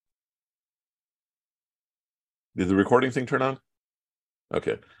Did the recording thing turn on?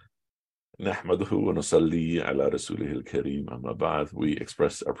 Okay. نحمده ونصلي على رسوله الكريم أما بعد. We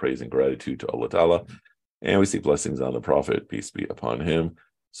express our praise and gratitude to Allah Ta'ala, and we seek blessings on the Prophet, peace be upon him.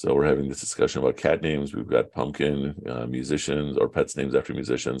 So we're having this discussion about cat names. We've got pumpkin, musicians, or pets names after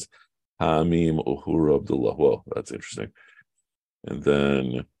musicians. Hamim, Uhuru, Abdullah. Well, that's interesting. And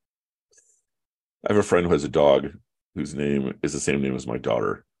then I have a friend who has a dog whose name is the same name as my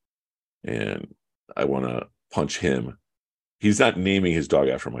daughter, and I want to punch him. He's not naming his dog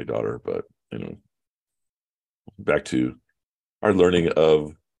after my daughter, but back to our learning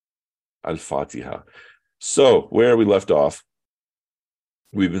of al-Fatihah. So where we left off,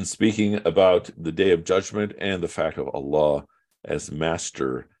 we've been speaking about the Day of Judgment and the fact of Allah as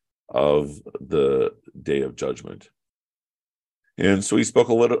master of the Day of Judgment. And so we spoke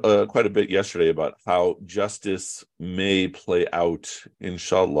quite a bit yesterday about how justice may play out,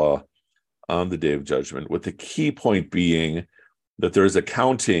 inshallah, on the Day of Judgment, with the key point being that there is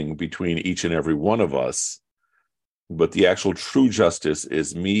accounting between each and every one of us, but the actual true justice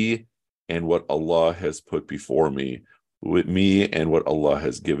is me and what Allah has put before me, with me and what Allah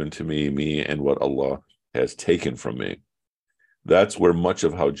has given to me and what Allah has taken from me. That's where much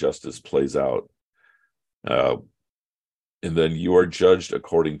of how justice plays out. And then you are judged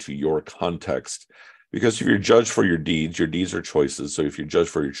according to your context, because if you're judged for your deeds are choices. So if you're judged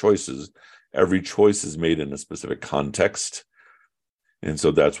for your choices, every choice is made in a specific context. And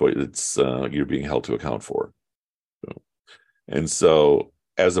so that's what you're being held to account for. And so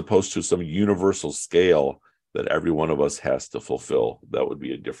as opposed to some universal scale that every one of us has to fulfill, that would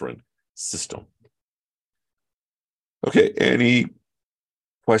be a different system. Okay, any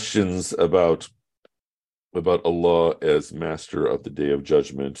questions about Allah as master of the Day of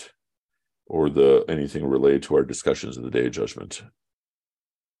Judgment, or anything related to our discussions of the Day of Judgment?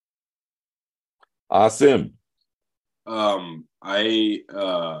 Asim. I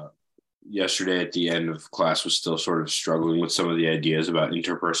yesterday at the end of class was still sort of struggling with some of the ideas about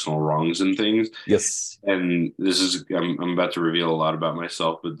interpersonal wrongs and things. Yes. And I'm about to reveal a lot about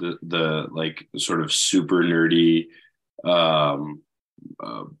myself, but the like sort of super nerdy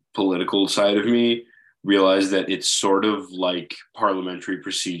political side of me realized that it's sort of like parliamentary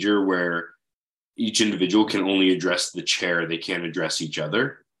procedure where each individual can only address the chair, they can't address each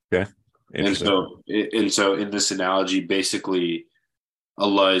other. Okay. And so in this analogy, basically,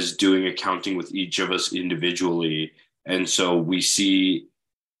 Allah is doing accounting with each of us individually. And so we see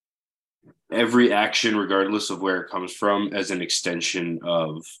every action, regardless of where it comes from, as an extension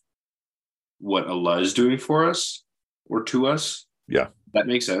of what Allah is doing for us or to us. Yeah. That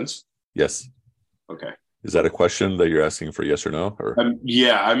makes sense? Yes. Okay. Is that a question that you're asking for, yes or no? Or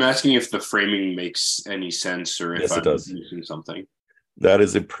yeah, I'm asking if the framing makes any sense, or if yes, I'm it does. missing something. That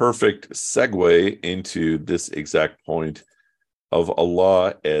is a perfect segue into this exact point of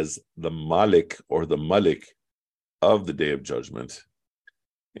Allah as the Malik or the Malik of the Day of Judgment.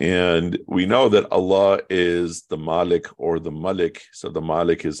 And we know that Allah is the Malik or the Malik. So the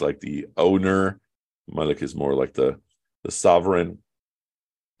Malik is like the owner. Malik is more like the sovereign.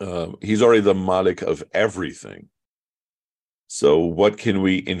 He's already the Malik of everything. So what can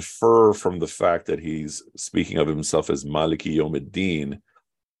we infer from the fact that he's speaking of himself as Maliki Yawmiddin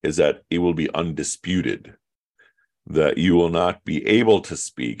is that it will be undisputed, that you will not be able to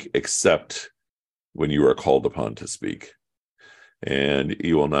speak except when you are called upon to speak. And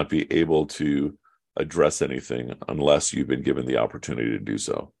you will not be able to address anything unless you've been given the opportunity to do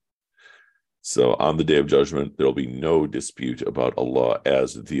so. So on the Day of Judgment, there'll be no dispute about Allah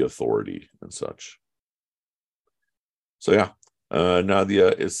as the authority and such. So yeah, Nadia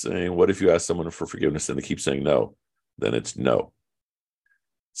is saying, what if you ask someone for forgiveness and they keep saying no? Then it's no.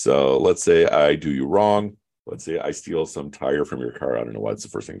 So let's say I do you wrong. Let's say I steal some tire from your car. I don't know why it's the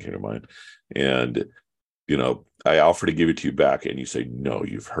first thing that came to mind. And, I offer to give it to you back and you say, no,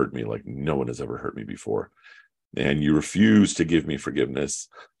 you've hurt me like no one has ever hurt me before. And you refuse to give me forgiveness.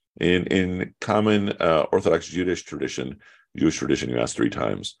 In common Orthodox Jewish tradition, you ask 3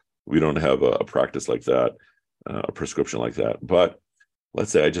 times. We don't have a practice like that, a prescription like that. But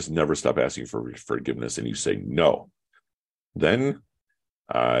let's say I just never stop asking for forgiveness and you say no. Then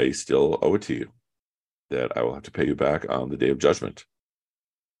I still owe it to you, that I will have to pay you back on the Day of Judgment.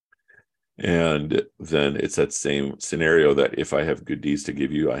 And then it's that same scenario that if I have good deeds to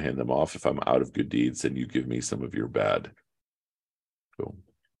give you, I hand them off. If I'm out of good deeds, then you give me some of your bad. So,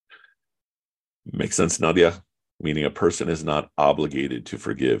 makes sense, Nadia? Meaning a person is not obligated to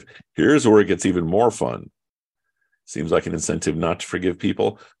forgive. Here's where it gets even more fun. Seems like an incentive not to forgive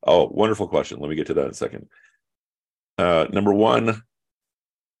people. Oh, wonderful question. Let me get to that in a second. Number one,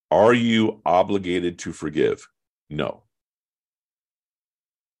 are you obligated to forgive? No.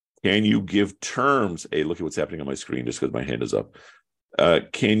 Can you give terms? Hey, look at what's happening on my screen just because my hand is up.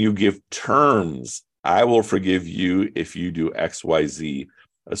 Can you give terms? I will forgive you if you do X, Y, Z,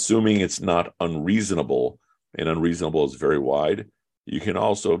 assuming it's not unreasonable, and unreasonable is very wide. You can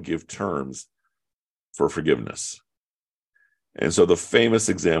also give terms for forgiveness. And so the famous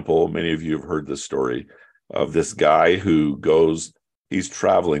example, many of you have heard this story of this guy who goes, he's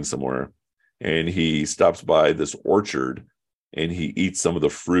traveling somewhere, and he stops by this orchard, and he eats some of the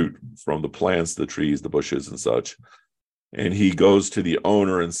fruit from the plants, the trees, the bushes, and such. And he goes to the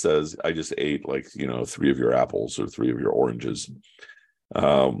owner and says, I just ate 3 of your apples or 3 of your oranges.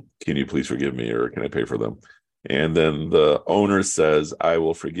 Can you please forgive me, or can I pay for them? And then the owner says, I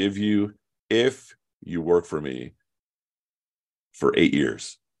will forgive you if you work for me for 8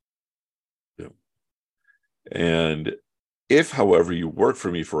 years. Yeah. And if, however, you work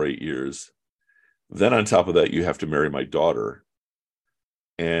for me for 8 years, then on top of that, you have to marry my daughter.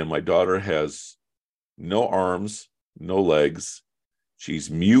 And my daughter has no arms, no legs. She's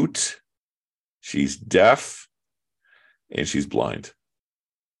mute. She's deaf. And she's blind.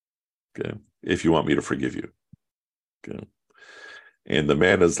 Okay. If you want me to forgive you. Okay. And the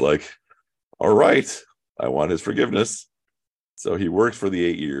man is like, all right, I want his forgiveness. So he works for the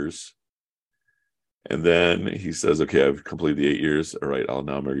 8 years. And then he says, okay, I've completed the 8 years. All right, I'll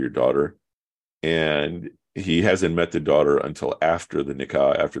now marry your daughter. And he hasn't met the daughter until after the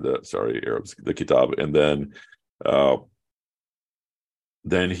nikah, the kitab. And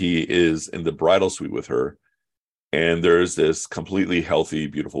then he is in the bridal suite with her. And there's this completely healthy,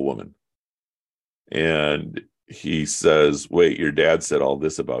 beautiful woman. And he says, wait, your dad said all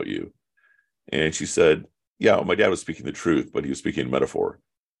this about you. And she said, yeah, my dad was speaking the truth, but he was speaking in metaphor.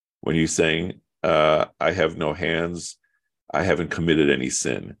 When he's saying, I have no hands, I haven't committed any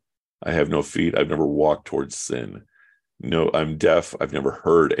sin. I have no feet, I've never walked towards sin. No, I'm deaf, I've never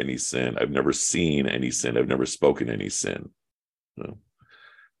heard any sin. I've never seen any sin. I've never spoken any sin. No.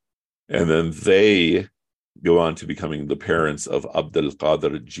 And then they go on to becoming the parents of Abdul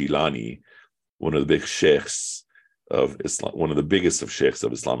Qadir Jilani, one of the big sheikhs of Islam, one of the biggest of sheikhs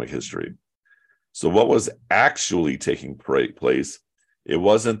of Islamic history. So what was actually taking place, it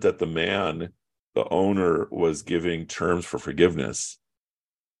wasn't that the owner was giving terms for forgiveness.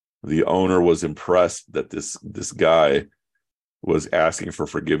 The owner was impressed that this guy was asking for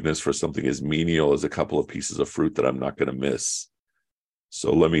forgiveness for something as menial as a couple of pieces of fruit that I'm not going to miss.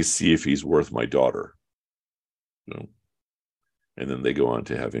 So let me see if he's worth my daughter. And then they go on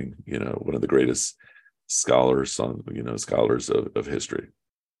to having, one of the greatest scholars of history.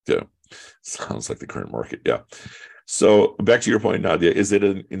 Yeah. Sounds like the current market. Yeah. So back to your point, Nadia, is it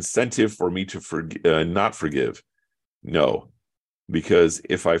an incentive for me to not forgive? No, because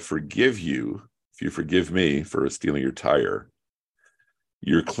if I forgive you, if you forgive me for stealing your tire,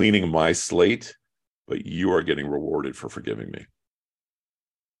 you're cleaning my slate, but you are getting rewarded for forgiving me.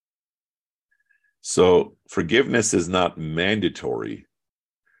 So forgiveness is not mandatory,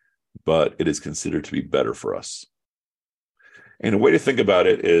 but it is considered to be better for us. And a way to think about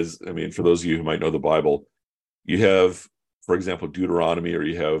it is, for those of you who might know the Bible, you have, for example, Deuteronomy, or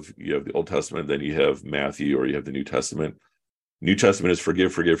you have the Old Testament, then you have Matthew, or you have the New Testament. New Testament is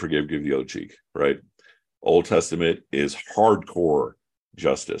forgive, give the other cheek, right? Old Testament is hardcore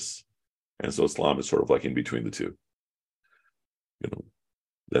justice. And so Islam is sort of like in between the two.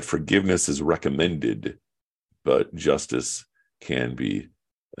 That forgiveness is recommended, but justice can be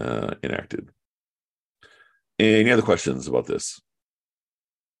enacted. Any other questions about this?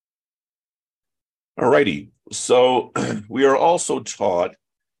 All righty. So we are also taught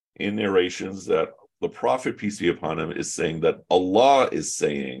in narrations that the Prophet, peace be upon him, is saying that Allah is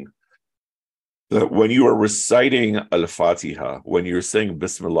saying that when you are reciting al-Fatihah, when you're saying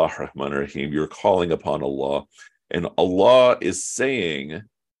Bismillah ar-Rahman ar-Rahim, you're calling upon Allah. And Allah is saying,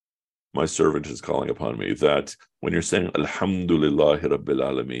 my servant is calling upon me. That when you're saying Alhamdulillahi Rabbil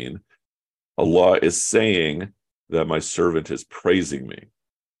Alameen, Allah is saying that my servant is praising me.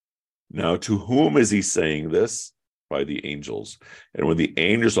 Now, to whom is he saying this? By the angels. And when the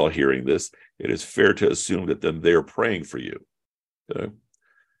angels are hearing this, it is fair to assume that then they're praying for you. Okay?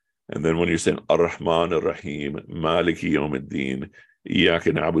 And then when you're saying Ar-Rahman Ar-Rahim, Maliki Yawmiddin,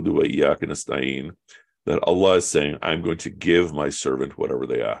 Iyyaka na'budu wa iyyaka nasta'in, that Allah is saying, I'm going to give my servant whatever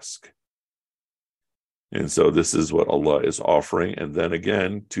they ask. And so this is what Allah is offering. And then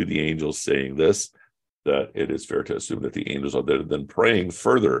again, to the angels saying this, that it is fair to assume that the angels are there then praying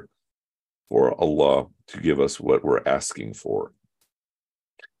further for Allah to give us what we're asking for.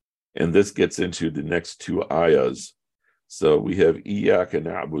 And this gets into the next 2 ayahs. So we have Iyyaka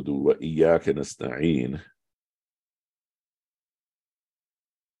na'budu wa iyyaka nasta'in.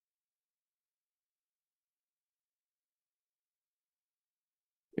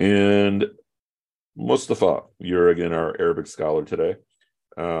 And Mustafa, you're again our Arabic scholar today.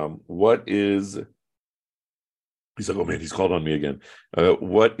 What is, he's like, oh man, he's called on me again.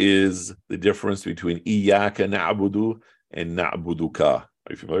 What is the difference between Iyaka na'budu and na'buduka? Are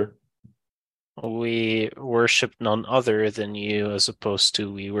you familiar? We worship none other than you, as opposed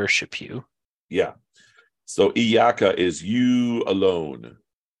to we worship you. Yeah. So Iyaka is you alone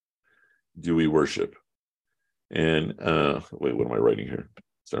do we worship. And wait, what am I writing here?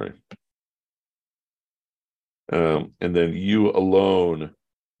 Sorry. And then you alone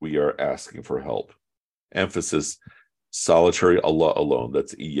we are asking for help. Emphasis, solitary Allah alone.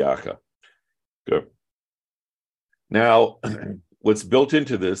 That's Iyaka. Good. Now, what's built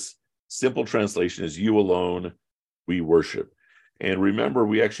into this simple translation is you alone we worship. And remember,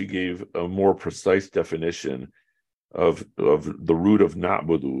 we actually gave a more precise definition of the root of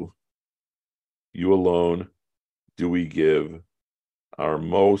na'budu. You alone do we give our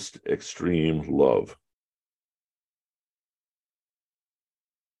most extreme love.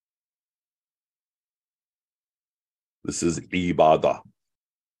 This is ibadah.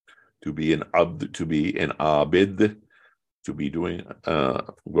 To be an abd, to be an abid, to be doing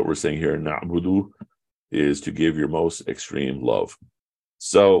what we're saying here, na'budu, is to give your most extreme love.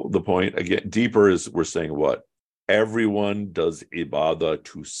 So the point, again, deeper is we're saying what? Everyone does ibadah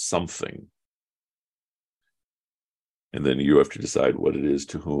to something. And then you have to decide what it is,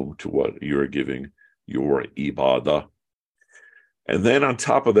 to whom, to what you're giving your ibadah. And then on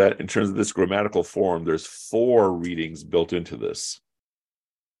top of that, in terms of this grammatical form, there's 4 readings built into this.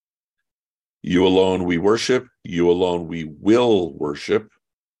 You alone we worship. You alone we will worship.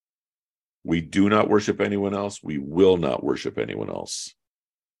 We do not worship anyone else. We will not worship anyone else.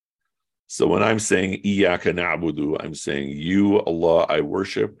 So when I'm saying Iyaka na'budu, I'm saying you, Allah, I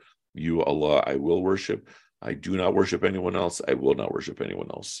worship. You, Allah, I will worship. I do not worship anyone else. I will not worship anyone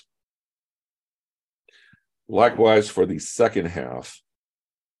else. Likewise, for the second half,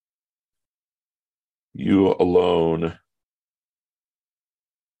 you alone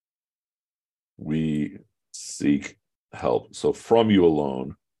we seek help. So from you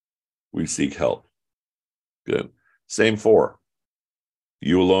alone, we seek help. Good. Same 4.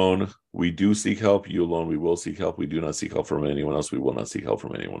 You alone, we do seek help. You alone, we will seek help. We do not seek help from anyone else. We will not seek help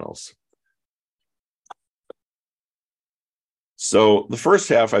from anyone else. So the first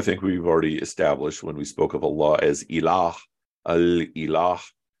half, I think we've already established when we spoke of Allah as Ilah, Al-Ilah,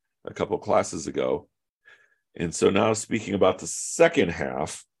 a couple of classes ago. And so now speaking about the second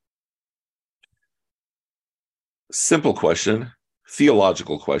half, simple question,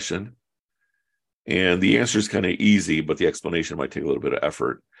 theological question. And the answer is kind of easy, but the explanation might take a little bit of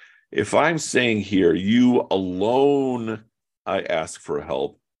effort. If I'm saying here, you alone, I ask for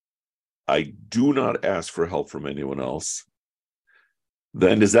help, I do not ask for help from anyone else,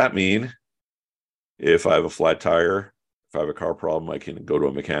 then does that mean if I have a flat tire, if I have a car problem, I can go to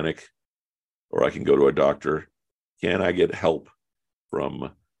a mechanic or I can go to a doctor? Can I get help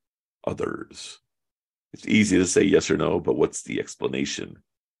from others? It's easy to say yes or no, but what's the explanation?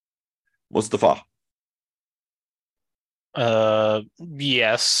 Mustafa.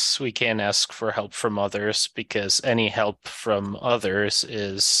 Yes, we can ask for help from others, because any help from others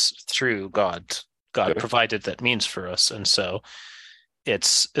is through God. God provided that means for us. And so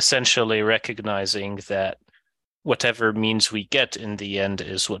it's essentially recognizing that whatever means we get in the end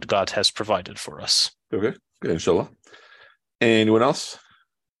is what God has provided for us. Okay, good, inshallah. Anyone else?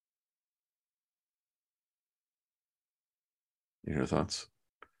 Your thoughts?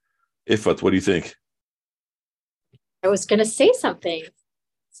 Ifat, what do you think? I was going to say something.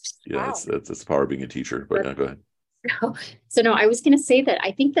 Yeah, wow. That's the power of being a teacher, but no, go ahead. No, I was going to say that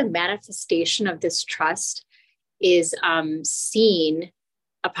I think the manifestation of this trust is seen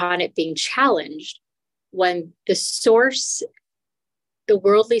upon it being challenged when the source, the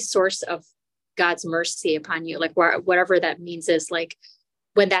worldly source of God's mercy upon you, like whatever that means, is like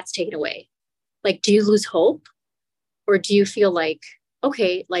when that's taken away. Like, do you lose hope? Or do you feel like,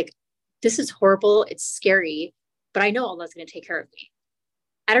 okay, like this is horrible, it's scary, but I know Allah's going to take care of me.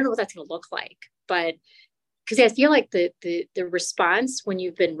 I don't know what that's going to look like, but because I feel like the response when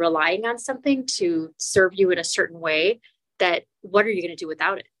you've been relying on something to serve you in a certain way, that what are you going to do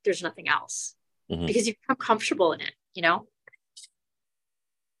without it? There's nothing else, because you become comfortable in it, you know?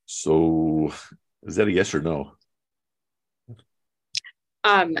 So is that a yes or no?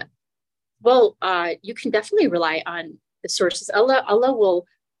 Well, you can definitely rely on the sources. Allah will,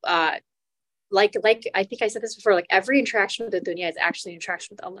 like I think I said this before, like every interaction with the dunya is actually an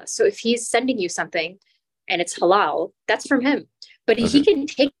interaction with Allah. So if He's sending you something and it's halal, that's from Him. But He can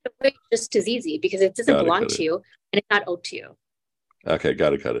take it away just as easy, because it doesn't belong to you and it's not owed to you. Okay,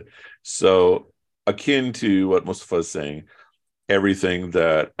 got it. So akin to what Mustafa is saying, everything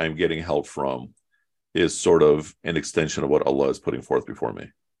that I'm getting help from is sort of an extension of what Allah is putting forth before me.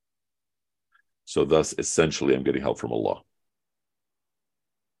 So thus, essentially, I'm getting help from Allah.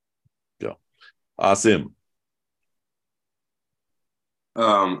 Yeah. Asim.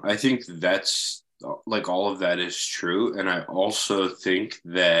 I think that's like all of that is true. And I also think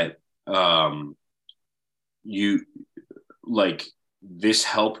that you like this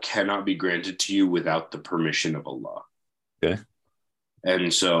help cannot be granted to you without the permission of Allah. Okay.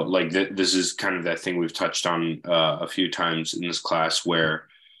 And so, like, this is kind of that thing we've touched on a few times in this class where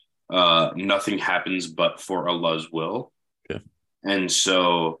nothing happens but for Allah's will. Okay. And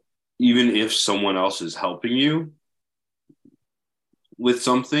so, even if someone else is helping you with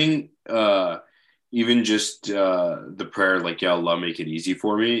something, even just the prayer, like, "Ya Allah, make it easy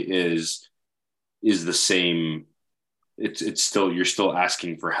for me," is the same. It's still, you're still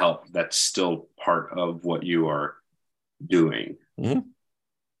asking for help. That's still part of what you are doing. Mm-hmm.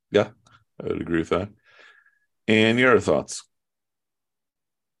 Yeah, I would agree with that. And your thoughts?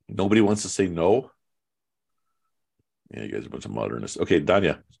 Nobody wants to say no. Yeah, you guys are a bunch of modernists. Okay,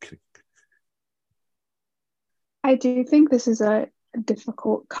 Danya. I do think this is a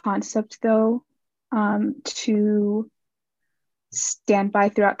difficult concept, though, to stand by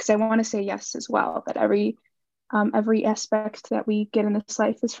throughout, because I want to say yes as well, that every aspect that we get in this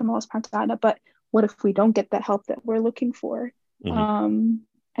life is from Allah subhanahu wa ta'ala. But what if we don't get that help that we're looking for? Mm-hmm.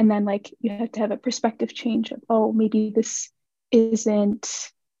 And then, like, you have to have a perspective change of, oh, maybe this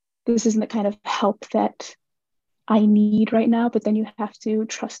isn't the kind of help that I need right now. But then you have to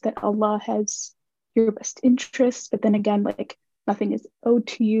trust that Allah has your best interests. But then again, like, nothing is owed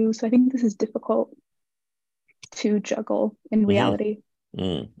to you. So I think this is difficult to juggle in reality.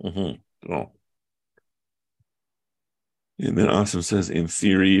 Mm-hmm. Oh. And then Asim says, in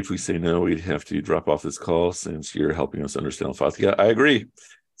theory, if we say no, we'd have to drop off this call since you're helping us understand al-Fatihah. I agree.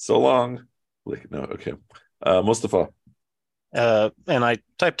 So long. Like, no, okay. Mustafa. And I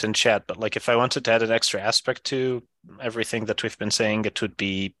typed in chat, but like if I wanted to add an extra aspect to everything that we've been saying, it would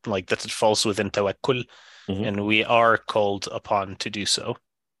be like that it falls within tawakkul, and we are called upon to do so.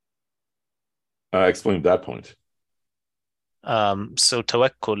 Explain that point. So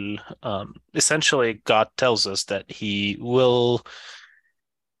tawakkul, essentially God tells us that he will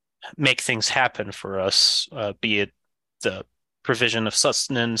make things happen for us, be it the provision of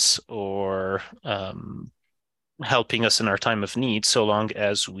sustenance or helping us in our time of need, so long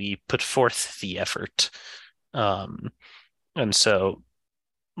as we put forth the effort. And so,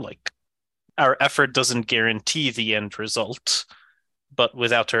 like, our effort doesn't guarantee the end result, but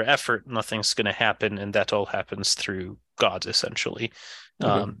without our effort, nothing's going to happen, and that all happens through God, essentially.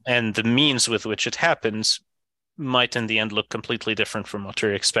 Okay. And the means with which it happens might in the end look completely different from what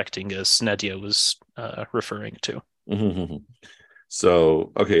we're expecting, as Nadia was referring to. Mm-hmm.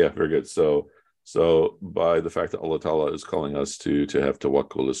 So, okay, yeah, very good. So by the fact that Allah Ta'ala is calling us to have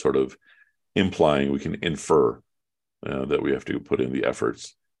tawakkul is sort of implying we can infer that we have to put in the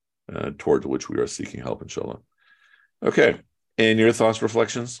efforts towards which we are seeking help, inshallah. Okay. And your thoughts,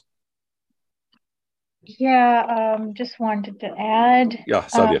 reflections? Yeah, just wanted to add. Yeah,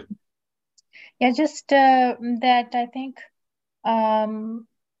 Sadia. Just that I think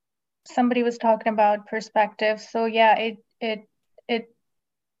somebody was talking about perspective. So yeah, it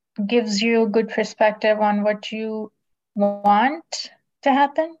gives you a good perspective on what you want to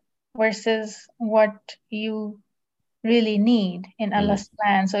happen versus what you really need in Allah's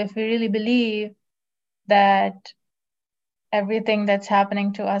plan. So if we really believe that everything that's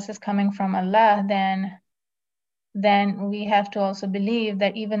happening to us is coming from Allah, then we have to also believe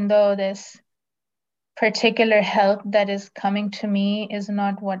that even though this particular help that is coming to me is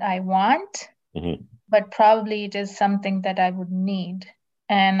not what I want, but probably it is something that I would need.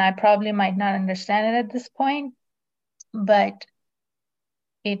 And I probably might not understand it at this point, but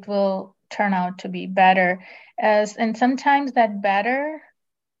it will turn out to be better. And sometimes that better,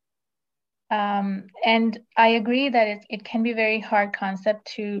 and I agree that it can be a very hard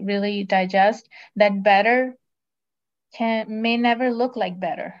concept to really digest, that better may never look like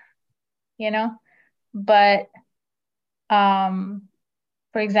better, but for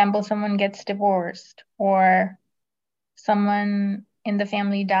example, someone gets divorced, or someone in the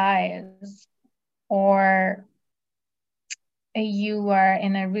family dies, or you are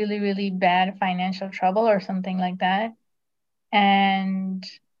in a really, really bad financial trouble or something like that, and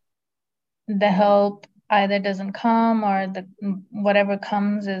the help either doesn't come, or whatever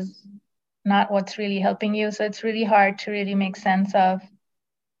comes is not what's really helping you. So it's really hard to really make sense of,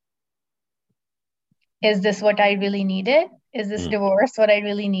 is this what I really needed? is this divorce what I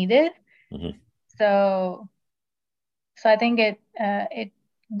really needed? Mm-hmm. So I think it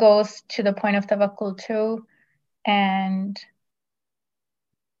goes to the point of tawakkul too, and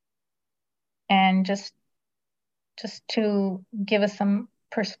just to give us some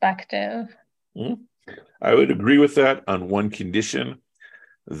perspective. Mm-hmm. I would agree with that on one condition,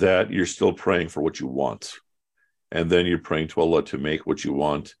 that you're still praying for what you want. And then you're praying to Allah to make what you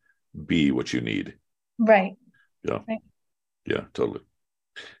want be what you need. Right. Yeah. Right. Yeah, totally.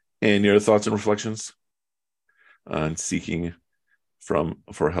 And your thoughts and reflections on seeking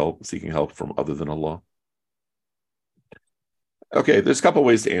help from other than Allah? Okay, there's a couple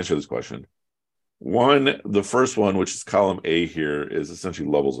ways to answer this question. One, the first one, which is column A here, is essentially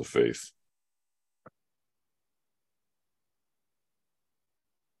levels of faith.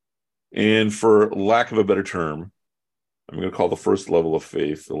 And for lack of a better term, I'm going to call the first level of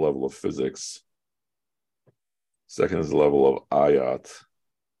faith the level of physics. Second is the level of ayat.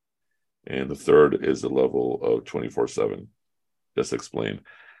 And the third is the level of 24/7. Just explain.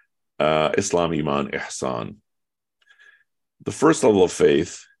 Islam, Iman, Ihsan. The first level of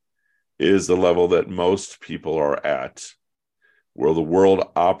faith is the level that most people are at, where the world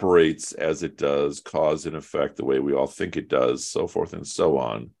operates as it does, cause and effect the way we all think it does, so forth and so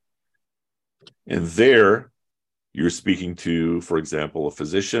on. And there, you're speaking to, for example, a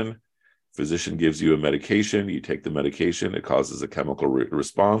physician. Physician gives you a medication. You take the medication. It causes a chemical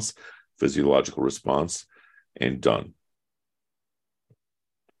response, physiological response, and done.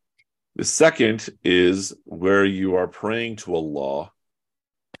 The second is where you are praying to Allah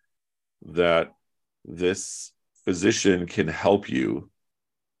that this physician can help you.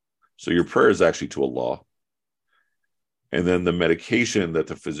 So your prayer is actually to Allah. And then the medication that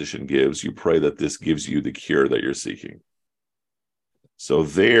the physician gives, you pray that this gives you the cure that you're seeking. So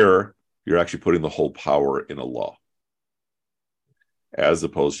there, you're actually putting the whole power in Allah, as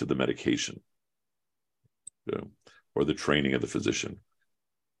opposed to the medication, or the training of the physician.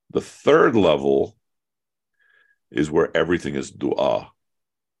 The third level is where everything is dua.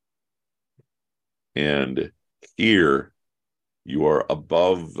 And here, you are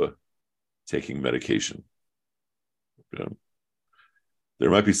above taking medication. There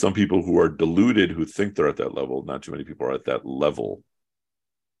might be some people who are deluded who think they're at that level. Not too many people are at that level,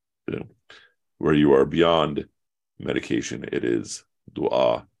 where you are beyond medication. It is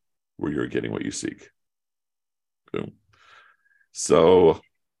dua, where you're getting what you seek. So,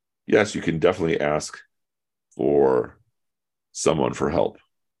 yes, you can definitely ask for someone for help.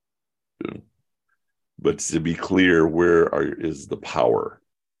 But to be clear, is the power?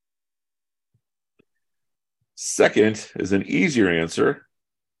 Second is an easier answer.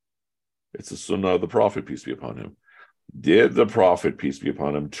 It's the sunnah of the Prophet, peace be upon him. Did the Prophet, peace be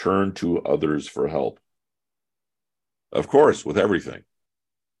upon him, turn to others for help? Of course, with everything,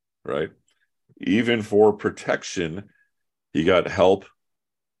 right? Even for protection, he got help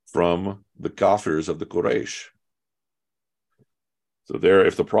from the kafirs of the Quraysh. So there,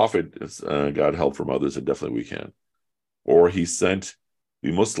 if the Prophet got help from others, then definitely we can. Or he sent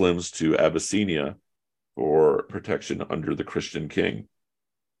the Muslims to Abyssinia for protection under the Christian king.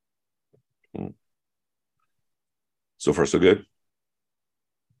 So far, so good.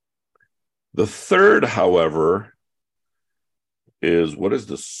 The third, however, is what is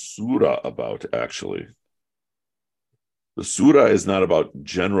the surah about, actually? The surah is not about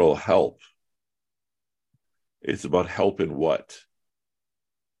general help. It's about help in what?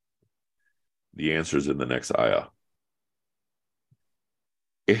 The answer is in the next ayah.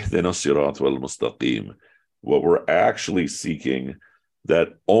 Ihdina sirat wal mustaqim. What we're actually seeking that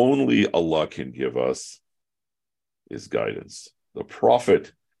only Allah can give us is guidance. The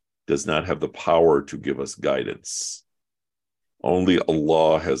Prophet does not have the power to give us guidance. Only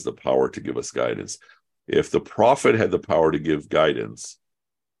Allah has the power to give us guidance. If the Prophet had the power to give guidance,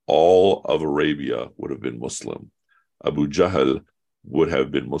 all of Arabia would have been Muslim. Abu Jahl would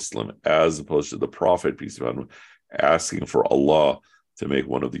have been Muslim, as opposed to the Prophet, peace be upon him, asking for Allah to make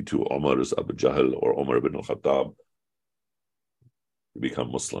one of the two Umars, Abu Jahl or Umar ibn al-Khattab, to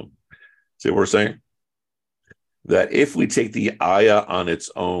become Muslim. See what we're saying? That if we take the ayah on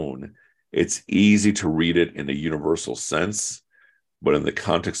its own, it's easy to read it in a universal sense, but in the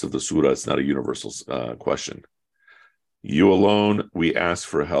context of the surah, it's not a universal question. You alone, we ask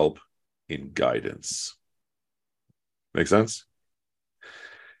for help in guidance. Make sense?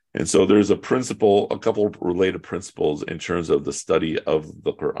 And so there's a couple of related principles in terms of the study of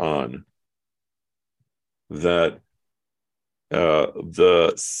the Quran, that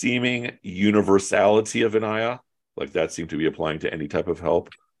the seeming universality of an ayah, like that seemed to be applying to any type of help,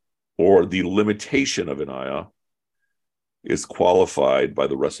 or the limitation of an ayah, is qualified by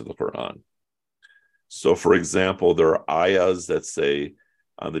the rest of the Quran. So, for example, there are ayahs that say,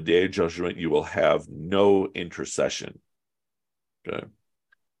 on the day of judgment, you will have no intercession. Okay.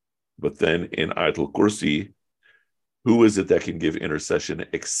 But then in Ayatul Kursi, who is it that can give intercession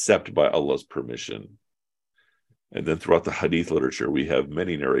except by Allah's permission? And then throughout the hadith literature, we have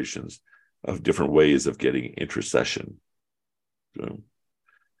many narrations of different ways of getting intercession. Okay.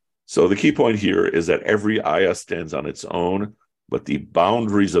 So the key point here is that every ayah stands on its own, but the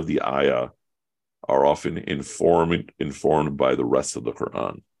boundaries of the ayah are often informed by the rest of the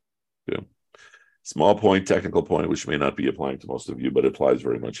Quran. Okay. Small point, technical point, which may not be applying to most of you, but applies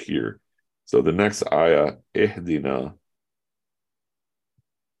very much here. So the next ayah, Ihdina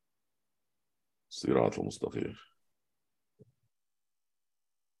Sirat al-Mustaqim.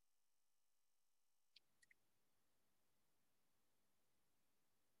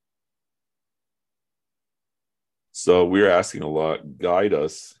 So we're asking Allah, guide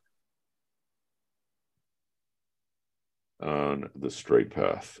us on the straight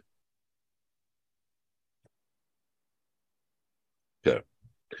path. Okay.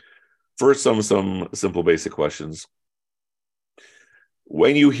 First, some simple basic questions.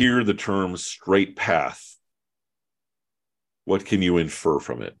 When you hear the term straight path, what can you infer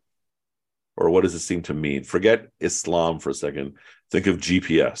from it? Or what does it seem to mean? Forget Islam for a second. Think of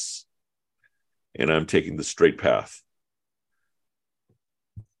GPS. And I'm taking the straight path.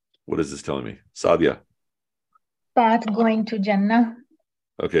 What is this telling me? Sadia. Path going to Jannah.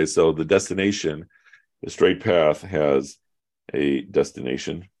 Okay, so the destination, the straight path has a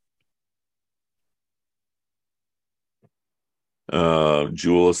destination.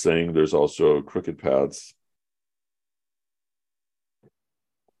 Jewel is saying there's also crooked paths.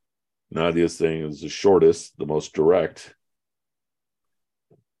 Nadia is saying it's the shortest, the most direct.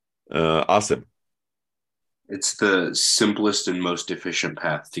 Asim. It's the simplest and most efficient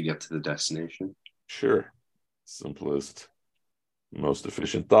path to get to the destination. Sure. Simplest, most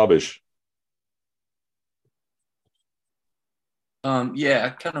efficient. Tabish. Yeah, I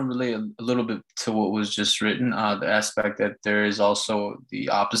kind of relate a little bit to what was just written, the aspect that there is also the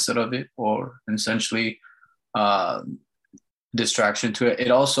opposite of it, or essentially distraction to it.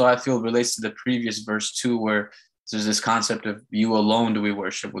 It also, I feel, relates to the previous verse too, where there's this concept of you alone do we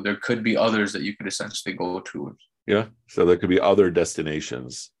worship, where there could be others that you could essentially go to. Yeah, so there could be other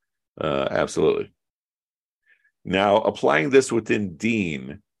destinations. Absolutely. Now, applying this within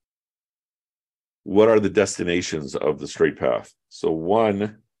Deen, what are the destinations of the straight path? So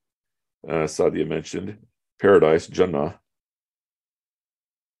one, Sadia mentioned, paradise, Jannah.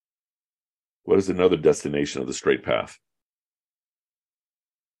 What is another destination of the straight path?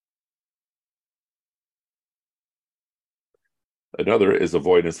 Another is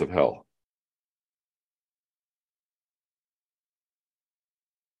avoidance of hell.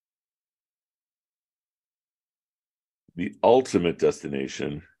 The ultimate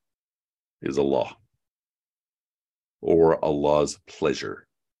destination is Allah, or Allah's pleasure.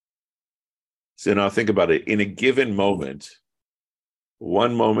 So now think about it. In a given moment,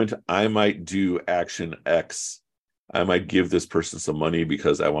 one moment I might do action X. I might give this person some money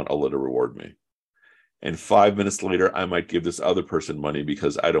because I want Allah to reward me. And 5 minutes later, I might give this other person money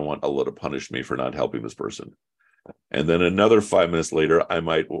because I don't want Allah to punish me for not helping this person. And then another 5 minutes later, I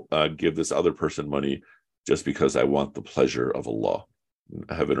might give this other person money just because I want the pleasure of Allah,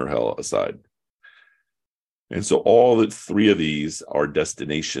 heaven or hell aside. And so all the three of these are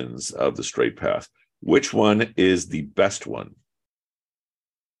destinations of the straight path. Which one is the best one?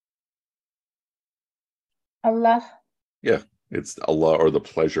 Allah. Yeah, it's Allah, or the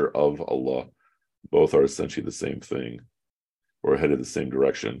pleasure of Allah. Both are essentially the same thing, or headed the same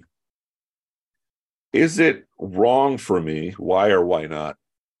direction. Is it wrong for me, why or why not,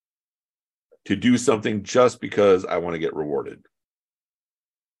 to do something just because I want to get rewarded?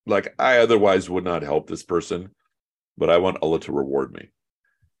 Like, I otherwise would not help this person, but I want Allah to reward me.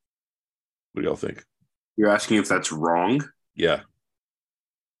 What do y'all think? You're asking if that's wrong? Yeah.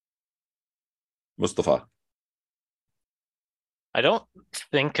 Mustafa. I don't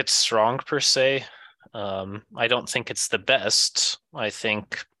think it's wrong per se. I don't think it's the best. I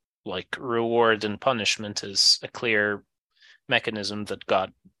think like reward and punishment is a clear mechanism that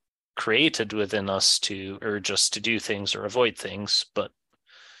God created within us to urge us to do things or avoid things, but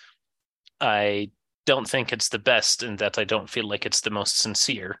I don't think it's the best in that I don't feel like it's the most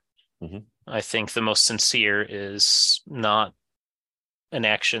sincere. Mm-hmm. I think the most sincere is not an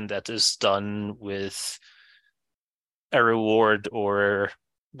action that is done with a reward or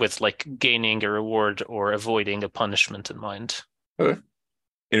with like gaining a reward or avoiding a punishment in mind. Okay.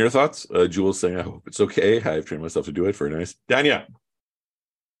 In your thoughts, Jules saying, I hope it's okay. I've trained myself to do it. Very nice. Dania.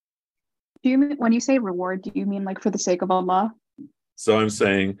 Do you mean, when you say reward, do you mean like for the sake of Allah? So I'm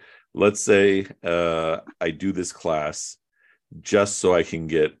saying, let's say I do this class just so I can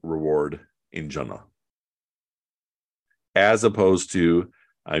get reward in Jannah, as opposed to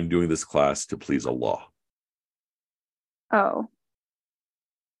I'm doing this class to please Allah. Oh.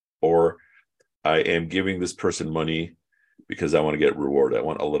 Or I am giving this person money because I want to get reward. I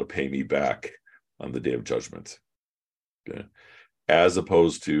want Allah to pay me back on the day of judgment. Okay. As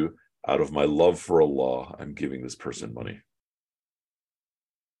opposed to out of my love for Allah, I'm giving this person money.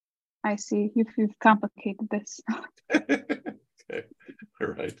 I see. You've complicated this. Okay. All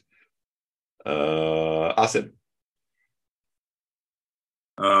right. Asim.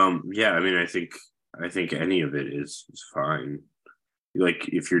 Yeah, I mean, I think any of it is fine. Like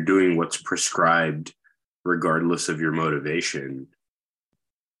if you're doing what's prescribed, regardless of your motivation,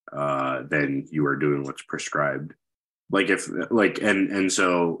 then you are doing what's prescribed. Like and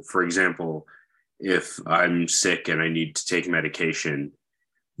so, for example, if I'm sick and I need to take medication,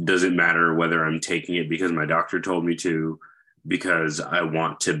 doesn't matter whether I'm taking it because my doctor told me to, because I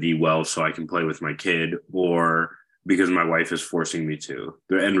want to be well so I can play with my kid, or because my wife is forcing me to.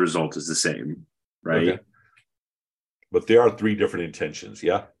 The end result is the same, right? Okay. But there are three different intentions,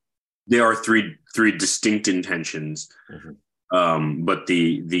 yeah? There are three distinct intentions. Mm-hmm.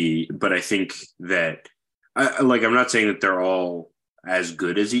 But I think that I'm not saying that they're all as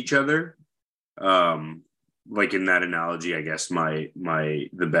good as each other. Like in that analogy, I guess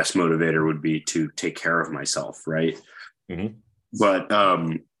the best motivator would be to take care of myself, right? Mm-hmm.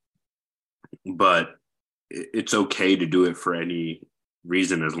 But it's okay to do it for any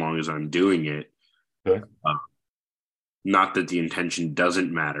reason as long as I'm doing it. Okay. Not that the intention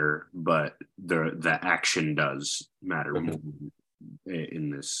doesn't matter, but the action does matter in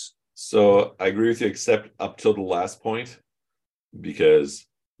this. So I agree with you, except up till the last point, because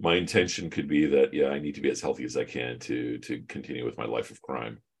my intention could be that, yeah, I need to be as healthy as I can to continue with my life of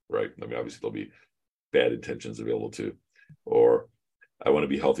crime, right? I mean, obviously there'll be bad intentions available too, or I want to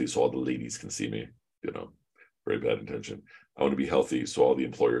be healthy so all the ladies can see me, very bad intention. I want to be healthy so all the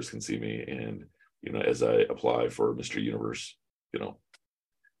employers can see me, and as I apply for Mr. Universe,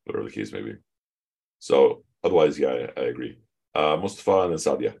 whatever the case may be. So otherwise, yeah, I agree. Mustafa and then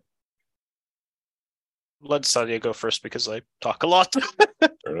Sadia. Let Sadia go first because I talk a lot.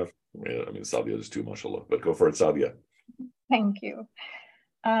 Fair enough. Yeah, I mean, Sadia is too much, but go for it, Sadia. Thank you.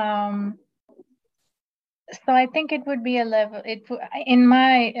 So I think it would be a level. In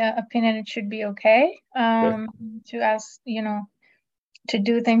my opinion, it should be okay to ask, to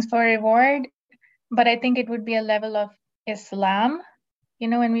do things for reward. But I think it would be a level of Islam.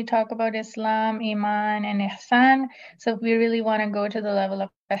 When we talk about Islam, Iman, and Ihsan. So if we really want to go to the level of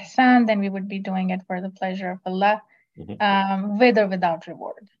Ihsan, then we would be doing it for the pleasure of Allah, with or without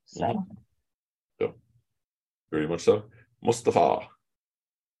reward. So, very much so. Mustafa.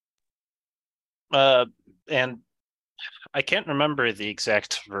 And I can't remember the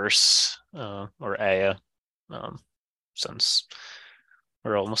exact verse or ayah, since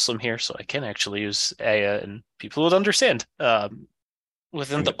we're all Muslim here, so I can actually use ayah and people would understand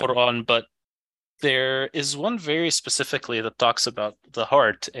within the Quran, but there is one very specifically that talks about the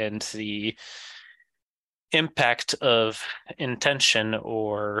heart and the impact of intention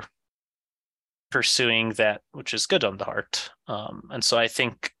or pursuing that which is good on the heart. And so I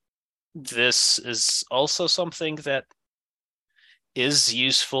think this is also something that is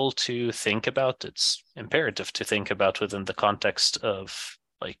useful to think about. It's imperative to think about within the context of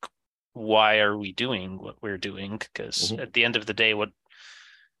why are we doing what we're doing? Because at the end of the day, what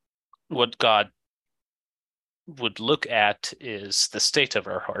God would look at is the state of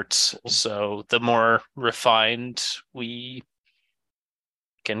our hearts. So the more refined we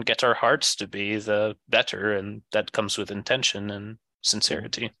can get our hearts to be, the better, and that comes with intention and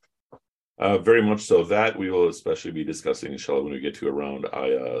sincerity. Very much so. That we will especially be discussing, inshallah, when we get to around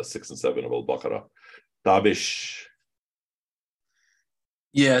ayah 6 and 7 of Al-Baqarah. Tabish.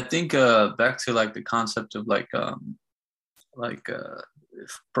 Yeah, I think back to the concept of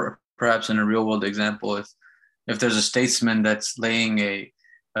perhaps in a real world example, if there's a statesman that's laying a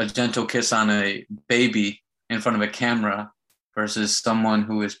gentle kiss on a baby in front of a camera versus someone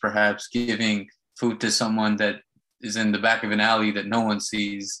who is perhaps giving food to someone that is in the back of an alley that no one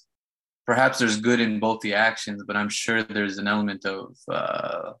sees, perhaps there's good in both the actions, but I'm sure there's an element of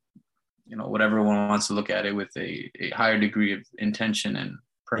whatever one wants to look at it with a higher degree of intention and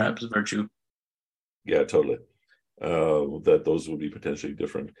perhaps virtue. Yeah, totally. That those would be potentially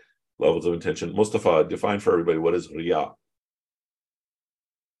different levels of intention. Mustafa, define for everybody what is riya.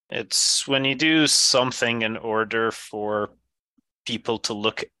 It's when you do something in order for people to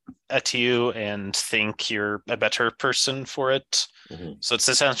look at you and think you're a better person for it. Mm-hmm. So it's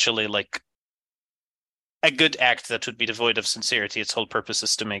essentially like a good act that would be devoid of sincerity. Its whole purpose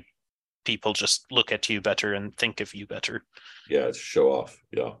is to make people just look at you better and think of you better. Yeah, it's show off.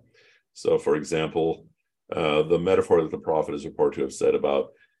 Yeah. So, for example, the metaphor that the prophet is reported to have said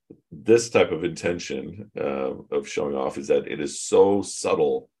about this type of intention of showing off is that it is so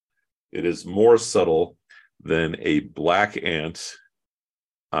subtle. It is more subtle than a black ant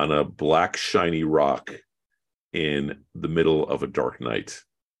on a black shiny rock in the middle of a dark night.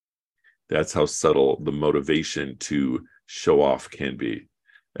 That's how subtle the motivation to show off can be.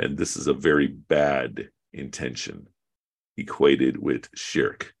 And this is a very bad intention equated with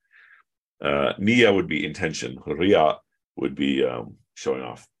shirk. Niyya would be intention. Riya would be showing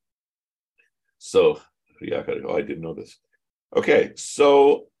off. So, oh, I didn't know this. Okay,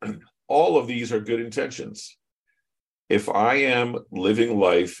 so all of these are good intentions. If I am living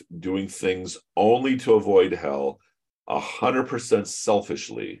life doing things only to avoid hell, 100%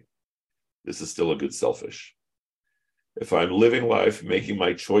 selfishly, this is still a good selfish. If I'm living life making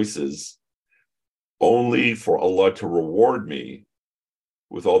my choices only for Allah to reward me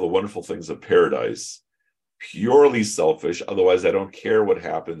with all the wonderful things of paradise, purely selfish, otherwise I don't care what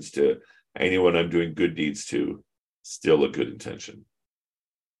happens to anyone I'm doing good deeds to, still a good intention.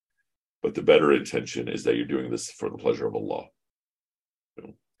 But the better intention is that you're doing this for the pleasure of Allah.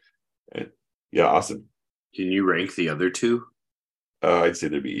 And, yeah, awesome. Can you rank the other two? I'd say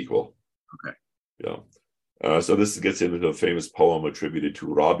they'd be equal. Okay. Yeah. So this gets into a famous poem attributed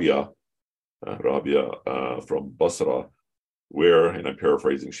to Rabia from Basra, where, and I'm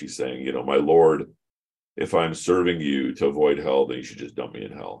paraphrasing, she's saying, my Lord, if I'm serving you to avoid hell, then you should just dump me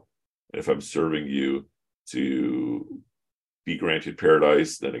in hell. And if I'm serving you to be granted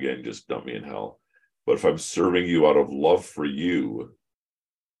paradise, then again, just dump me in hell. But if I'm serving you out of love for you,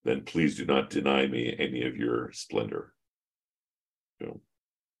 then please do not deny me any of your splendor.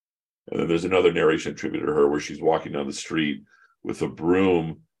 And then there's another narration attributed to her where she's walking down the street with a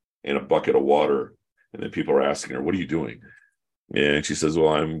broom and a bucket of water. And then people are asking her, what are you doing? And she says, well,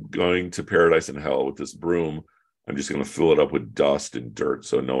 I'm going to paradise and hell with this broom. I'm just going to fill it up with dust and dirt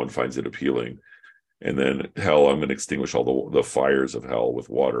so no one finds it appealing. And then hell, I'm going to extinguish all the fires of hell with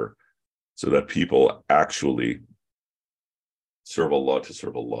water so that people actually serve Allah to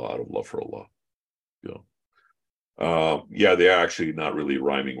serve Allah out of love for Allah. Yeah, they're actually not really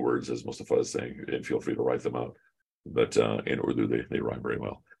rhyming words, as Mustafa is saying, and feel free to write them out. But in Urdu, they rhyme very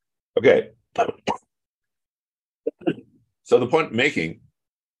well. Okay. So the point I'm making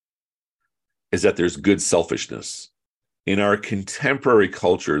is that there's good selfishness. In our contemporary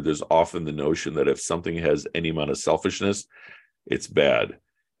culture, there's often the notion that if something has any amount of selfishness, it's bad.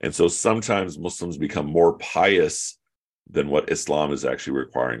 And so sometimes Muslims become more pious than what Islam is actually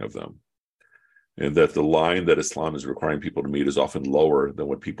requiring of them. And that the line that Islam is requiring people to meet is often lower than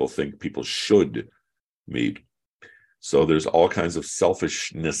what people think people should meet. So there's all kinds of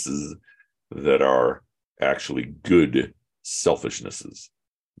selfishnesses that are actually good selfishnesses.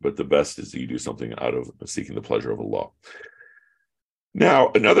 But the best is that you do something out of seeking the pleasure of Allah.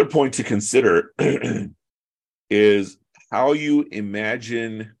 Now, another point to consider is how you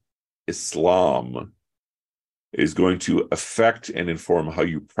imagine Islam is going to affect and inform how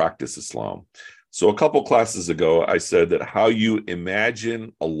you practice Islam. So a couple classes ago, I said that how you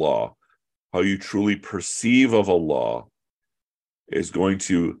imagine Allah, how you truly perceive of Allah, is going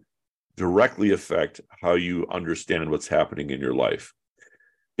to directly affect how you understand what's happening in your life.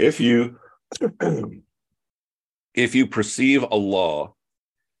 If you perceive Allah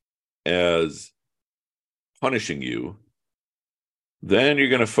as punishing you, then you're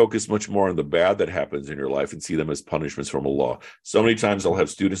going to focus much more on the bad that happens in your life and see them as punishments from Allah. So many times I'll have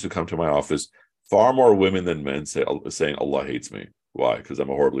students who come to my office, far more women than men, saying Allah hates me. Why? Because I'm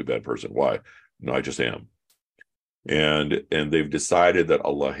a horribly bad person. Why? No, I just am. And they've decided that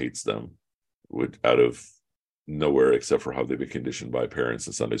Allah hates them out of nowhere except for how they've been conditioned by parents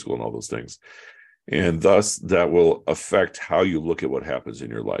in Sunday school and all those things. And thus that will affect how you look at what happens in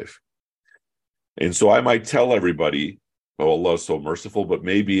your life. And so I might tell everybody, oh, Allah is so merciful, but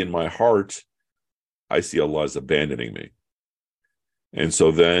maybe in my heart, I see Allah as abandoning me. And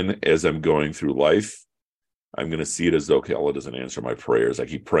so then as I'm going through life, I'm going to see it as though, okay, Allah doesn't answer my prayers. I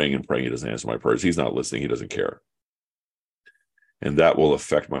keep praying and praying. He doesn't answer my prayers. He's not listening. He doesn't care. And that will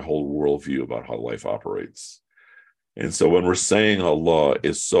affect my whole worldview about how life operates. And so when we're saying Allah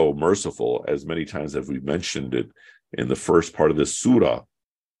is so merciful, as many times as we mentioned it in the first part of this surah,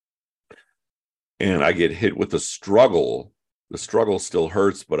 and I get hit with the struggle The struggle still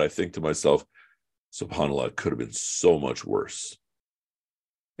hurts, but I think to myself, subhanAllah, it could have been so much worse.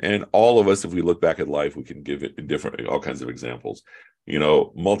 And all of us, if we look back at life, we can give it all kinds of examples.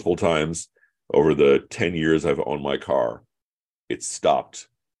 Multiple times over the 10 years I've owned my car, it stopped.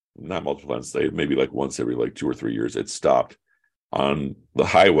 Not multiple times, maybe like once every like 2 or 3 years, it stopped on the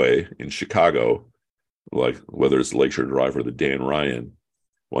highway in Chicago, like whether it's Lakeshore Drive or the Dan Ryan.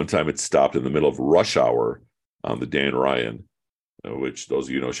 One time it stopped in the middle of rush hour on the Dan Ryan, which those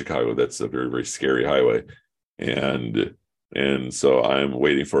of you know Chicago, that's a very, very scary highway. And so I'm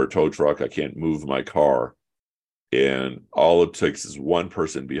waiting for a tow truck. I can't move my car. And all it takes is one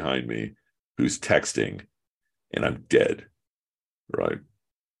person behind me who's texting, and I'm dead. Right.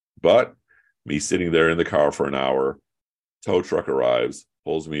 But me sitting there in the car for an hour, tow truck arrives,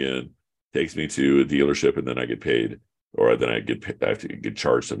 pulls me in, takes me to a dealership, and then I get paid. Or then I have to get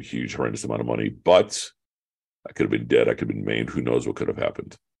charged some huge, horrendous amount of money. But I could have been dead. I could have been maimed. Who knows what could have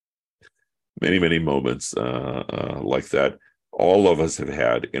happened? Many, many moments like that. All of us have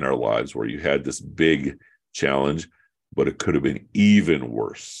had in our lives where you had this big challenge, but it could have been even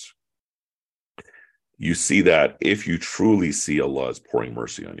worse. You see that if you truly see Allah as pouring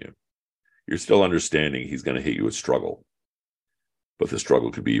mercy on you. You're still understanding He's going to hit you with struggle, but the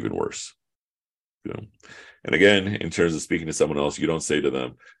struggle could be even worse. And again, in terms of speaking to someone else, you don't say to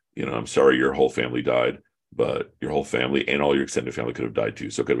them, I'm sorry your whole family died, but your whole family and all your extended family could have died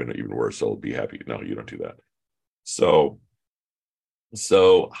too. So it could have been even worse. So be happy. No, you don't do that. So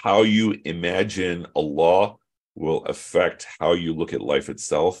how you imagine Allah will affect how you look at life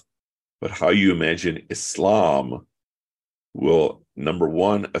itself, but how you imagine Islam will, number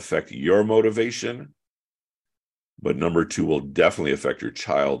one, affect your motivation, but number two will definitely affect your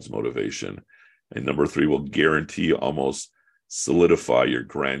child's motivation. And number three will guarantee almost solidify your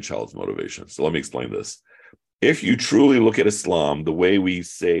grandchild's motivation. So let me explain this. If you truly look at Islam, the way we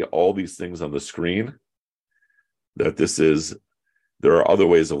say all these things on the screen, that there are other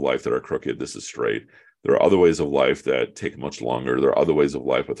ways of life that are crooked, this is straight. There are other ways of life that take much longer. There are other ways of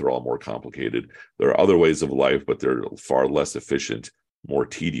life, but they're all more complicated. There are other ways of life, but they're far less efficient, more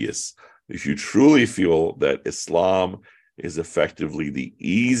tedious. If you truly feel that Islam is effectively the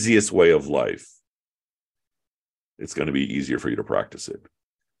easiest way of life, it's going to be easier for you to practice it.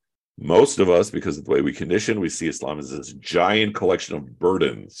 Most of us, because of the way we condition, we see Islam as this giant collection of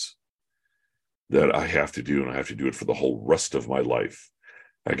burdens that I have to do, and I have to do it for the whole rest of my life.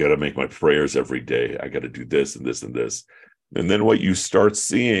 I got to make my prayers every day. I got to do this and this and this. And then what you start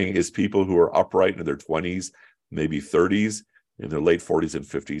seeing is people who are upright in their 20s, maybe 30s, in their late 40s and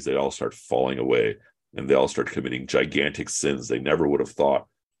 50s, they all start falling away, and they all start committing gigantic sins they never would have thought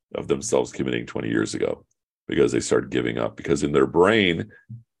of themselves committing 20 years ago, because they start giving up. Because in their brain,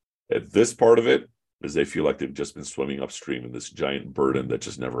 at this part of it, is they feel like they've just been swimming upstream in this giant burden that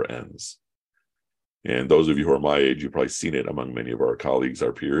just never ends. And those of you who are my age, you've probably seen it among many of our colleagues,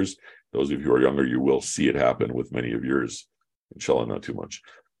 our peers. Those of you who are younger, you will see it happen with many of yours. Inshallah, not too much.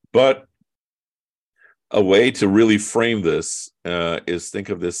 But a way to really frame this is think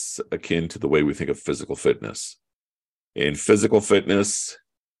of this akin to the way we think of physical fitness. In physical fitness,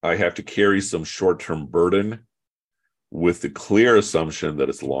 I have to carry some short-term burden with the clear assumption that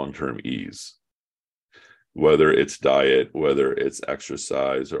it's long-term ease. Whether it's diet, whether it's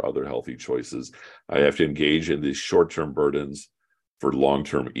exercise or other healthy choices, I have to engage in these short-term burdens for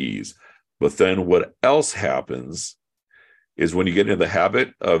long-term ease. But then what else happens is when you get into the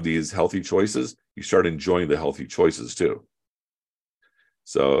habit of these healthy choices, you start enjoying the healthy choices too.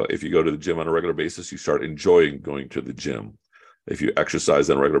 So if you go to the gym on a regular basis, you start enjoying going to the gym. If you exercise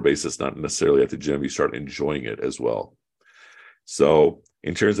on a regular basis, not necessarily at the gym, you start enjoying it as well. So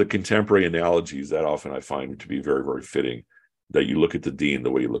in terms of contemporary analogies, that often I find to be very, very fitting, that you look at the deen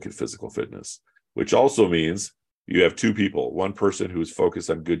the way you look at physical fitness, which also means you have two people, one person who's focused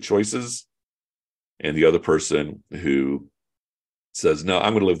on good choices and the other person who says, no,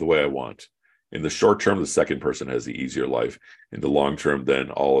 I'm going to live the way I want. In the short term, the second person has the easier life. In the long term, then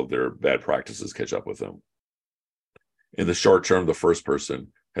all of their bad practices catch up with them. In the short term, the first person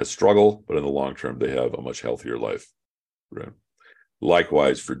has struggle, but in the long term, they have a much healthier life. Right?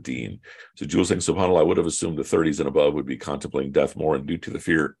 Likewise for deen. So Jules saying, subhanAllah, I would have assumed the 30s and above would be contemplating death more, and due to the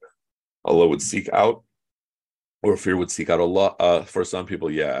fear Allah would seek out, or fear would seek out Allah. For some people,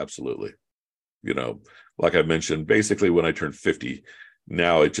 yeah, absolutely. Like I mentioned, basically when I turned 50,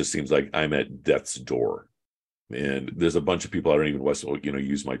 now it just seems like I'm at death's door. And there's a bunch of people I don't even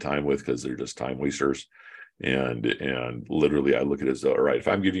use my time with because they're just time wasters. And literally I look at it as, all right, if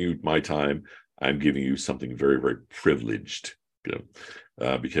I'm giving you my time, I'm giving you something very, very privileged.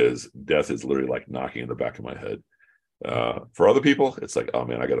 Because death is literally like knocking in the back of my head. For other people, it's like, oh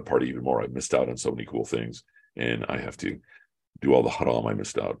man, I got to party even more. I missed out on so many cool things, and I have to do all the haram I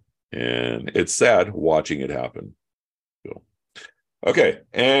missed out. And it's sad watching it happen. So, okay,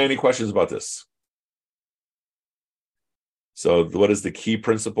 any questions about this? So what is the key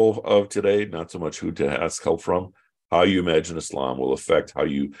principle of today? Not so much who to ask help from. How you imagine Islam will affect how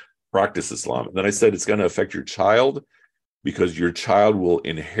you practice Islam. And then I said it's going to affect your child, because your child will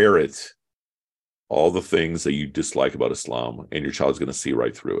inherit all the things that you dislike about Islam, and your child's going to see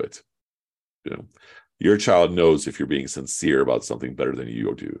right through it. You know, your child knows if you're being sincere about something better than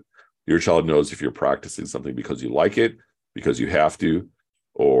you do. Your child knows if you're practicing something because you like it, because you have to,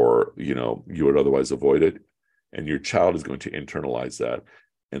 or you would otherwise avoid it. And your child is going to internalize that,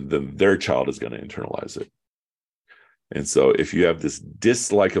 and then their child is going to internalize it. And so if you have this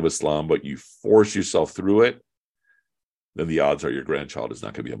dislike of Islam, but you force yourself through it, then the odds are your grandchild is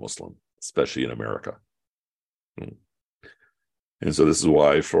not going to be a Muslim, especially in America. And so this is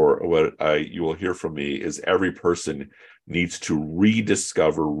why, for what you will hear from me, is every person needs to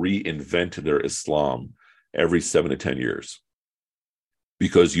rediscover, reinvent their Islam every 7 to 10 years.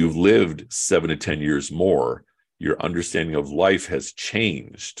 Because you've lived 7 to 10 years more, your understanding of life has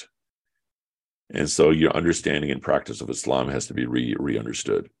changed. And so your understanding and practice of Islam has to be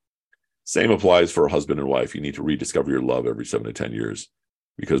re-understood. Same applies for a husband and wife. You need to rediscover your love every 7 to 10 years,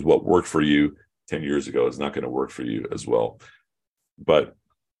 because what worked for you 10 years ago is not going to work for you as well. But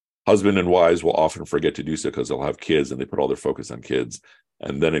husband and wives will often forget to do so because they'll have kids and they put all their focus on kids,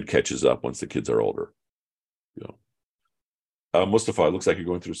 and then it catches up once the kids are older. Mustafa, it looks like you're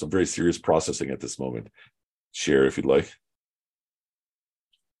going through some very serious processing at this moment. Share if you'd like.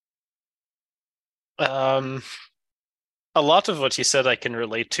 A lot of what you said I can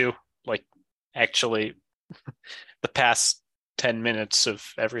relate to. Like, actually, the past 10 minutes of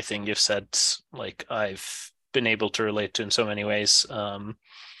everything you've said, like, I've been able to relate to in so many ways.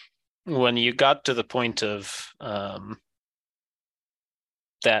 When you got to the point of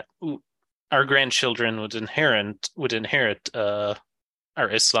that our grandchildren would inherit our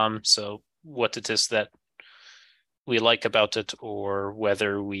Islam, so what it is that we like about it, or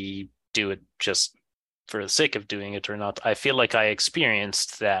whether we do it just for the sake of doing it or not. I feel like I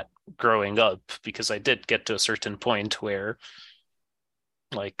experienced that growing up, because I did get to a certain point where,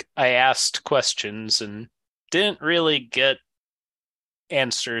 like, I asked questions and didn't really get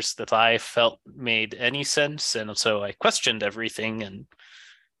answers that I felt made any sense, and so I questioned everything. And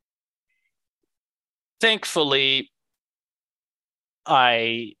thankfully,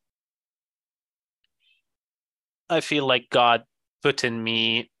 I feel like God put in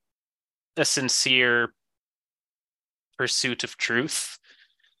me a sincere pursuit of truth.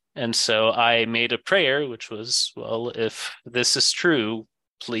 And so I made a prayer, which was, well, if this is true,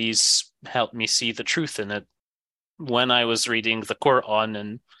 please help me see the truth in it. When I was reading the Quran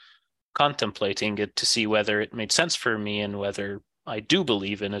and contemplating it to see whether it made sense for me and whether I do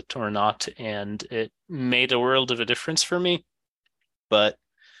believe in it or not, and it made a world of a difference for me. But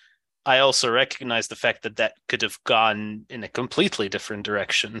I also recognize the fact that that could have gone in a completely different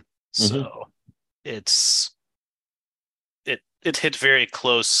direction. So it hit very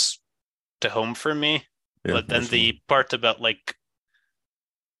close to home for me. Yeah, but then the part about like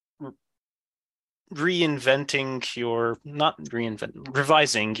revising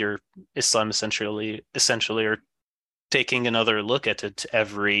your Islam essentially, or taking another look at it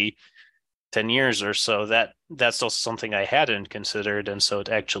every 10 years or so, that's also something I hadn't considered. And so it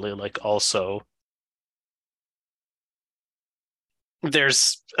actually, like, also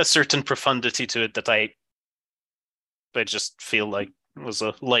there's a certain profundity to it that I just feel like was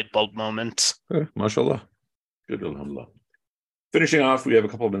a light bulb moment. MashaAllah. Good, alhamdulillah. Finishing off, we have a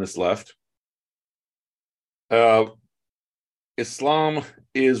couple of minutes left. Islam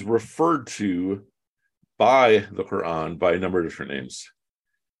is referred to by the Quran by a number of different names.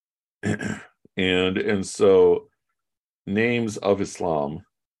 and so names of Islam.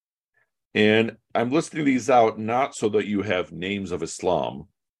 And I'm listing these out not so that you have names of Islam,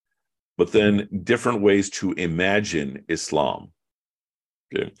 but then different ways to imagine Islam.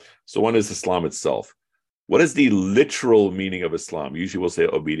 Okay. So one is Islam itself. What is the literal meaning of Islam? Usually we'll say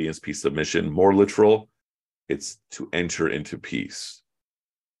obedience, peace, submission. More literal, it's to enter into peace.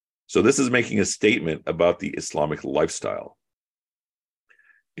 So this is making a statement about the Islamic lifestyle,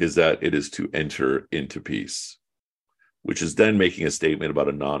 is that it is to enter into peace, which is then making a statement about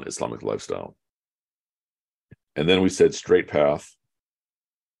a non-Islamic lifestyle. And then we said straight path.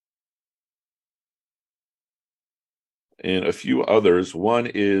 And a few others. One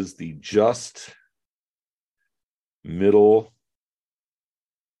is the just middle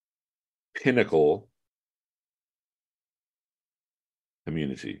pinnacle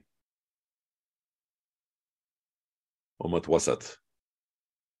community. Ummat wasat.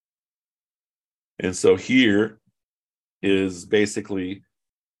 And so here is basically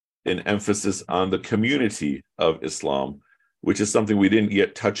an emphasis on the community of Islam, which is something we didn't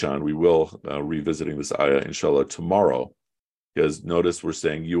yet touch on. We will revisiting this ayah, inshallah, tomorrow. Because notice we're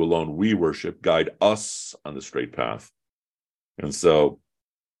saying, you alone we worship, guide us on the straight path. And so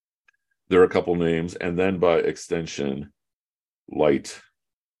there are a couple names, and then by extension, light,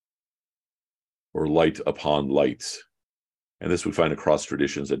 or light upon light. And this we find across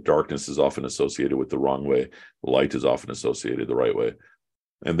traditions, that darkness is often associated with the wrong way, light is often associated the right way.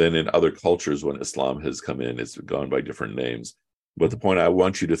 And then in other cultures, when Islam has come in, it's gone by different names. But the point I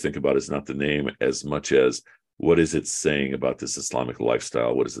want you to think about is not the name as much as what is it saying about this Islamic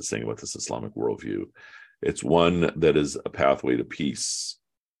lifestyle? What is it saying about this Islamic worldview? It's one that is a pathway to peace.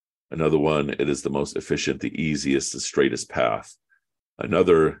 Another one, it is the most efficient, the easiest, the straightest path.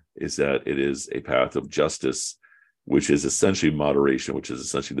 Another is that it is a path of justice, which is essentially moderation, which is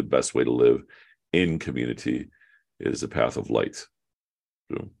essentially the best way to live in community. It is a path of light.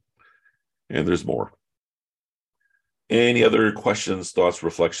 And there's more. Any other questions, thoughts,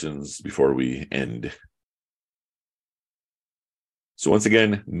 reflections before we end? So once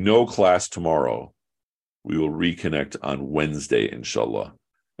again, no class tomorrow. We will reconnect on Wednesday, inshallah.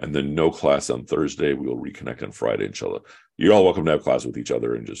 And then no class on Thursday. We will reconnect on Friday, inshallah. You're all welcome to have class with each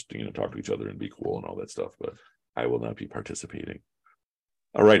other and just, talk to each other and be cool and all that stuff. But I will not be participating.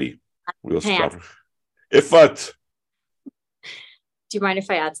 All righty. We'll stop. Ifat. Do you mind if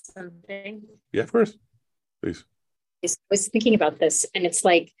I add something? Yeah, of course. Please. I was thinking about this, and it's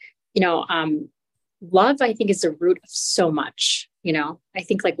like, love, I think, is the root of so much. I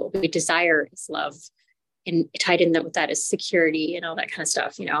think like what we desire is love, and tied in with that is security and all that kind of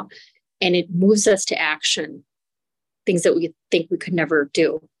stuff, and it moves us to action, things that we think we could never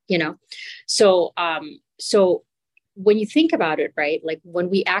do, So when you think about it, right, like when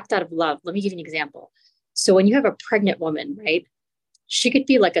we act out of love, let me give you an example. So when you have a pregnant woman, right, she could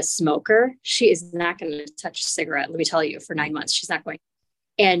be like a smoker. She is not going to touch a cigarette. Let me tell you, for 9 months, she's not going.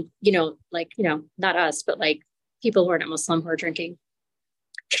 And, not us, but like people who are not Muslim who are drinking,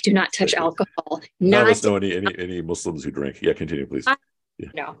 do not touch alcohol. None of us know any Muslims who drink. Yeah, continue, please.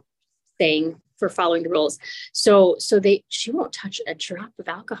 Saying for following the rules. So she won't touch a drop of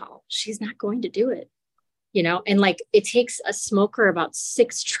alcohol. She's not going to do it, and like it takes a smoker about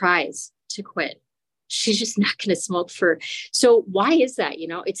 6 tries to quit. She's just not going to smoke so why is that?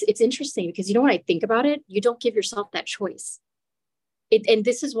 It's interesting because when I think about it, you don't give yourself that choice. And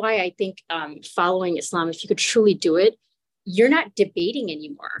this is why I think following Islam, if you could truly do it, you're not debating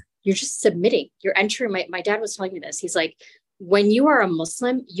anymore. You're just submitting. You're entering. My dad was telling me this. He's like, when you are a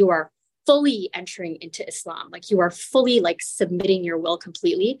Muslim, you are fully entering into Islam. Like you are fully like submitting your will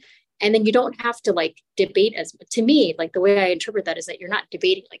completely. And then you don't have to like debate as much. To me, like the way I interpret that is that you're not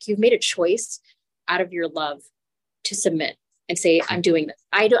debating. Like you've made a choice out of your love to submit and say, I'm doing this.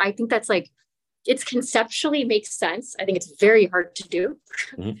 I think that's like, it's conceptually makes sense. I think it's very hard to do.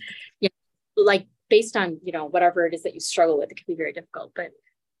 Mm-hmm. Like based on, whatever it is that you struggle with, it can be very difficult, but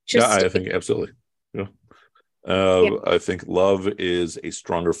I think absolutely. I think love is a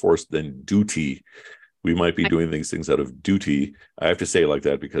stronger force than duty. We might be doing these things out of duty. I have to say it like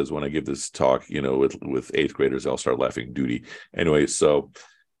that because when I give this talk, with 8th graders, I'll start laughing duty. Anyway, so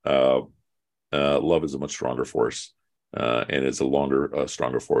love is a much stronger force, and it's a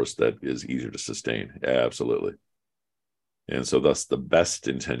stronger force that is easier to sustain. Absolutely. And so thus the best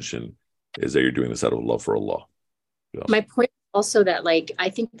intention is that you're doing this out of love for Allah. My point also that like, I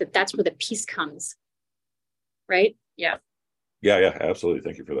think that's where the peace comes. Right? Yeah. Yeah, absolutely.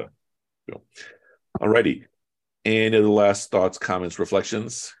 Thank you for that. All righty. Any of the last thoughts, comments,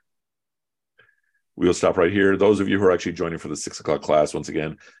 reflections? We'll stop right here. Those of you who are actually joining for the 6:00 class, once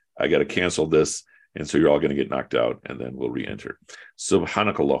again, I got to cancel this. And so you're all going to get knocked out and then we'll re-enter.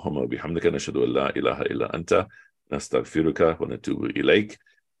 Subhanakallahumma bihamdika nashhadu an la ilaha illa anta nastaghfiruka wa natubu ilayk.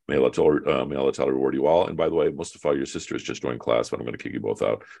 May Allah Ta'ala reward you all. And by the way, Mustafa, your sister has just joined class, but I'm going to kick you both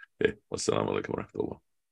out. Okay. Wassalamu alaikum wa rahmatullah.